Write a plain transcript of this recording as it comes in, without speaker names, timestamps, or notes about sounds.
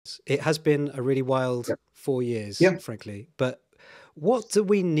It has been a really wild Yep. 4 years, Yep. frankly. But what do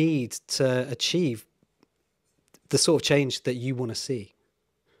we need to achieve the sort of change that you want to see?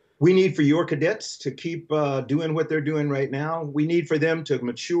 We need for your cadets to keep doing what they're doing right now. We need for them to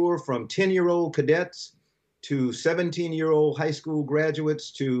mature from 10-year-old cadets to 17-year-old high school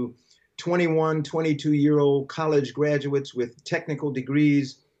graduates to 21, 22-year-old college graduates with technical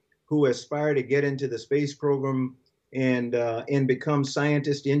degrees who aspire to get into the space program and become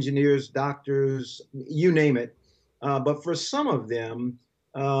scientists, engineers, doctors, you name it. But for some of them,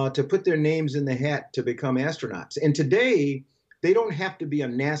 to put their names in the hat to become astronauts. And today, they don't have to be a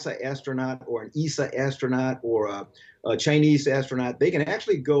NASA astronaut or an ESA astronaut or a Chinese astronaut. They can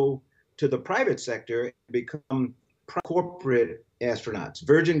actually go to the private sector and become corporate astronauts.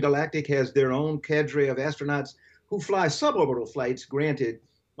 Virgin Galactic has their own cadre of astronauts who fly suborbital flights, granted,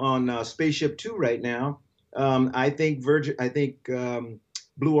 on Spaceship Two right now. I think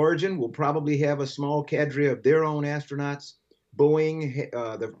Blue Origin will probably have a small cadre of their own astronauts. Boeing,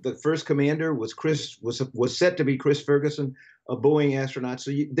 the first commander was set to be Chris Ferguson, a Boeing astronaut.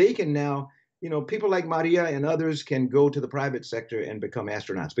 So they can now, people like Maria and others can go to the private sector and become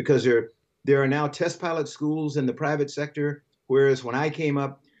astronauts because there are now test pilot schools in the private sector. Whereas when I came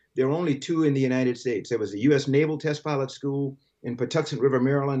up, there were only two in the United States. There was the U.S. Naval Test Pilot School in Patuxent River,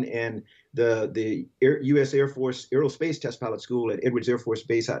 Maryland, and the U.S. Air Force Aerospace Test Pilot School at Edwards Air Force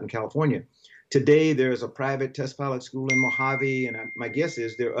Base out in California. Today, there's a private test pilot school in Mojave, and my guess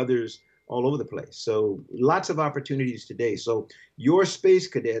is there are others all over the place. So lots of opportunities today. So your space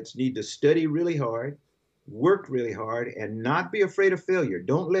cadets need to study really hard, work really hard, and not be afraid of failure.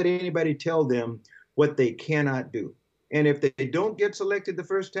 Don't let anybody tell them what they cannot do. And if they don't get selected the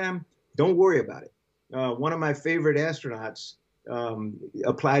first time, don't worry about it. One of my favorite astronauts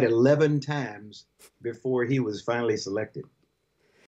applied 11 times before he was finally selected.